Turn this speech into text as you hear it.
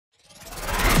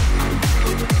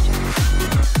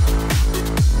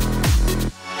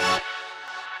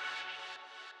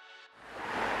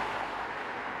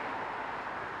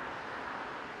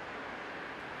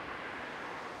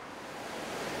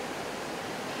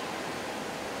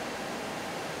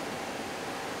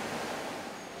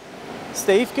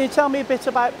Steve, can you tell me a bit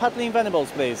about Padley Venables,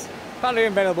 please? Padley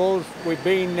Venables, we've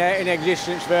been in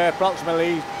existence for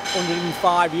approximately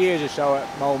 105 years or so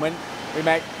at the moment. We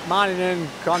make mining and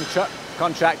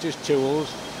contractors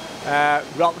tools,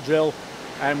 rock drill,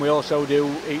 and we also do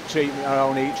heat treatment, our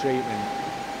own heat treatment.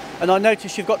 And I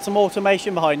noticed you've got some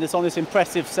automation behind us on this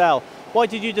impressive cell. Why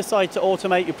did you decide to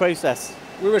automate your process?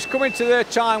 We was coming to the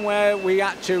time where we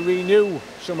had to renew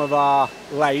some of our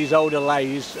lathes, older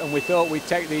lathes, and we thought we'd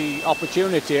take the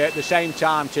opportunity at the same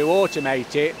time to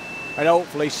automate it and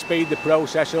hopefully speed the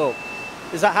process up.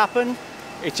 Has that happened?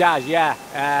 It has,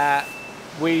 yeah.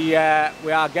 We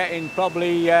are getting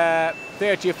probably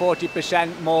 30 or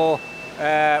 40% more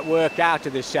work out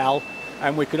of the cell,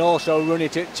 and we can also run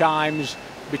it at times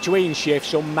between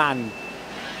shifts unmanned.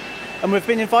 And we've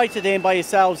been invited in by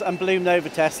yourselves and Blum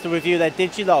Digilog to review their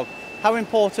Digilog. How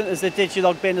important has the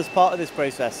Digilog been as part of this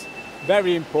process?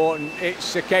 Very important.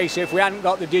 It's a case if we hadn't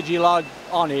got the Digilog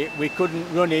on it, we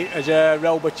couldn't run it as a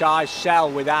robotised cell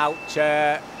without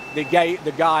the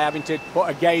guy having to put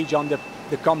a gauge on the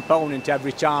component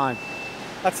every time.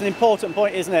 That's an important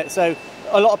point, isn't it? So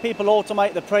a lot of people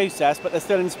automate the process, but they're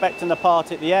still inspecting the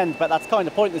part at the end. But that's kind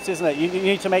of pointless, isn't it? You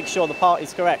need to make sure the part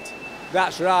is correct.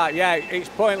 That's right, yeah. It's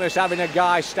pointless having a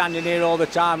guy standing here all the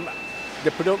time.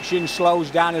 The production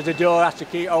slows down as the door has to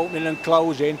keep opening and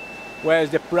closing, whereas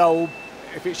the probe,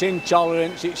 if it's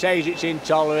intolerance, it says it's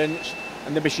intolerance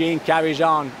and the machine carries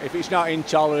on. If it's not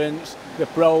intolerance, the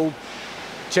probe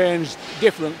turns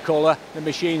different colour, the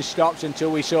machine stops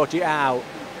until we sort it out.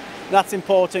 That's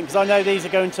important because I know these are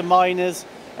going to miners,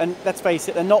 and let's face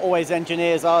it, they're not always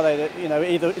engineers, are they? That, you know,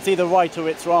 it's either right or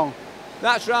it's wrong.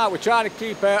 That's right, we're trying to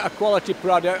keep a quality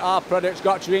product. Our product's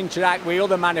got to interact with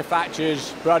other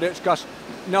manufacturers' products because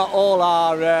not all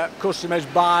our customers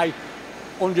buy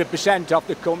 100% off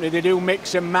the company, they do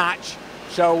mix and match.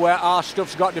 So our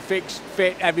stuff's got to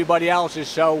fit everybody else's,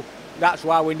 so that's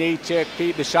why we need to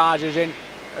keep the sizes in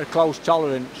a close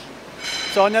tolerance.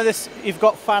 So I know this, you've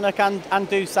got FANUC and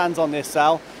Doosands on this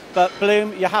cell, but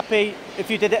Blum, you're happy?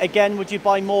 If you did it again, would you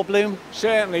buy more Blum?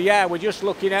 Certainly, yeah. We're just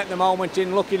looking at the moment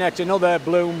looking at another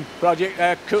Blum project,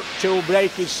 a cut tool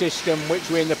breakage system, which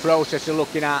we're in the process of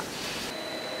looking at.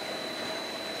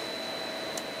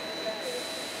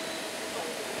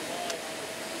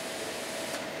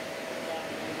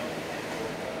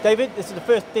 David, this is the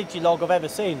first Digilog I've ever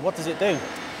seen. What does it do?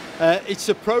 It's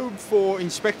a probe for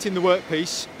inspecting the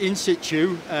workpiece in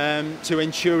situ to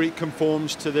ensure it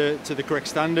conforms to the correct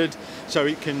standard, so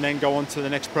it can then go on to the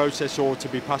next process or to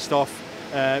be passed off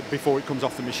before it comes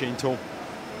off the machine tool.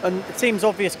 And it seems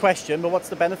obvious question, but what's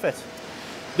the benefit?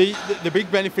 The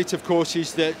big benefit, of course,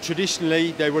 is that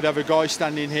traditionally they would have a guy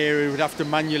standing here who would have to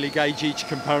manually gauge each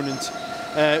component.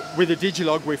 With a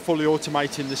Digilog, we're fully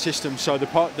automating the system, so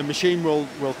the machine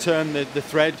will turn the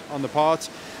thread on the part.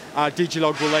 Our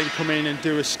Digilog will then come in and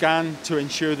do a scan to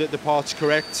ensure that the part's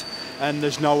correct and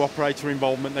there's no operator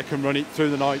involvement. They can run it through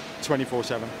the night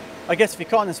 24/7. I guess if you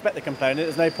can't inspect the component,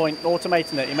 there's no point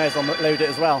automating it. You may as well load it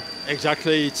as well.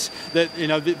 Exactly. It's that, you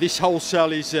know, this whole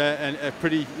cell is a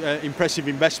pretty impressive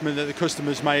investment that the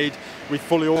customer's made with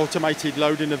fully automated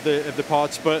loading of the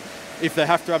parts. But if they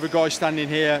have to have a guy standing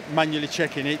here manually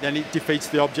checking it, then it defeats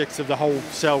the object of the whole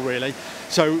cell, really.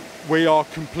 So we are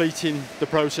completing the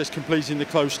process, completing the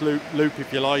closed loop,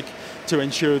 if you like, to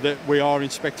ensure that we are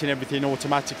inspecting everything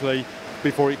automatically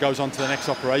before it goes on to the next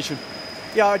operation.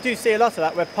 Yeah, I do see a lot of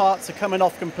that where parts are coming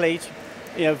off complete,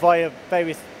 you know, via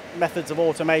various methods of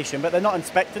automation, but they're not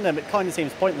inspecting them. It kind of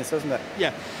seems pointless, doesn't it?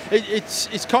 Yeah,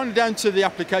 it's kind of down to the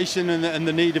application and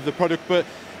the need of the product, but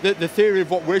the theory of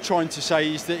what we're trying to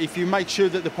say is that if you make sure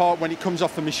that the part when it comes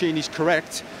off the machine is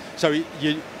correct, so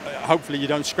hopefully you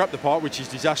don't scrap the part, which is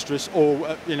disastrous,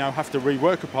 or you know, have to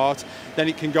rework a part, then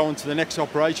it can go on to the next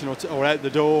operation or out the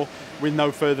door with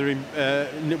no further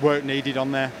work needed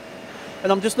on there.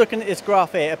 And I'm just looking at this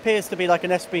graph here. It appears to be like an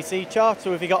SPC chart,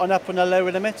 so have you got an upper and a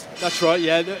lower limit? That's right,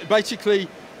 yeah. Basically,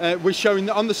 we're showing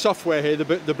on the software here,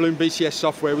 the Blum BCS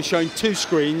software, we're showing two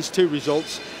screens, two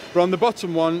results. But on the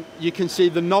bottom one, you can see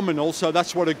the nominal, so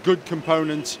that's what a good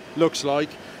component looks like.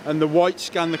 And the white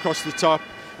scan across the top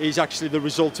is actually the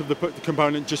result of the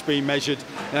component just being measured.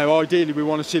 Now, ideally, we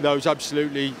want to see those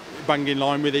absolutely bang in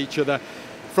line with each other.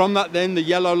 From that then, the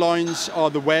yellow lines are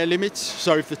the wear limits.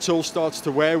 So if the tool starts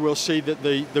to wear, we'll see that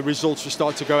the results will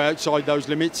start to go outside those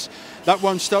limits. That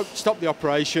won't stop the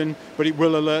operation, but it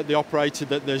will alert the operator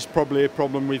that there's probably a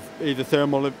problem with either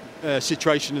thermal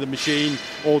situation of the machine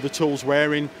or the tool's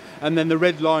wearing. And then the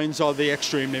red lines are the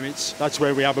extreme limits. That's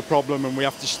where we have a problem and we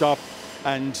have to stop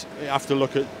and have to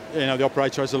look at, you know, the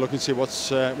operator has to look and see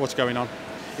what's going on.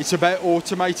 It's about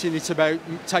automating, it's about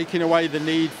taking away the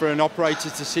need for an operator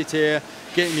to sit here,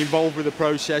 getting involved with the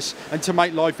process, and to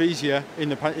make life easier in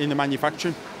the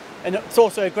manufacturing. And it's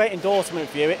also a great endorsement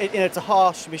for you. It's a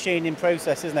harsh machining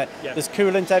process, isn't it? Yeah. There's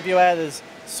coolant everywhere, there's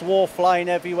swarf flying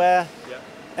everywhere,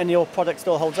 and your product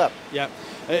still holds up. Yeah,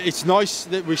 it's nice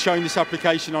that we're showing this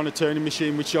application on a turning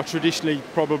machine, which are traditionally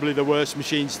probably the worst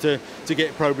machines to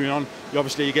get probing on.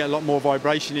 Obviously, you get a lot more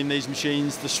vibration in these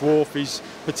machines. The swarf is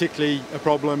particularly a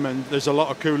problem, and there's a lot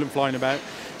of coolant flying about.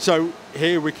 So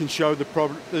here we can show the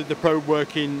probe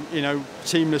working,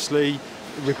 seamlessly,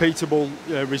 repeatable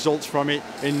results from it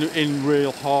in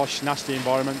real harsh, nasty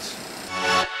environments.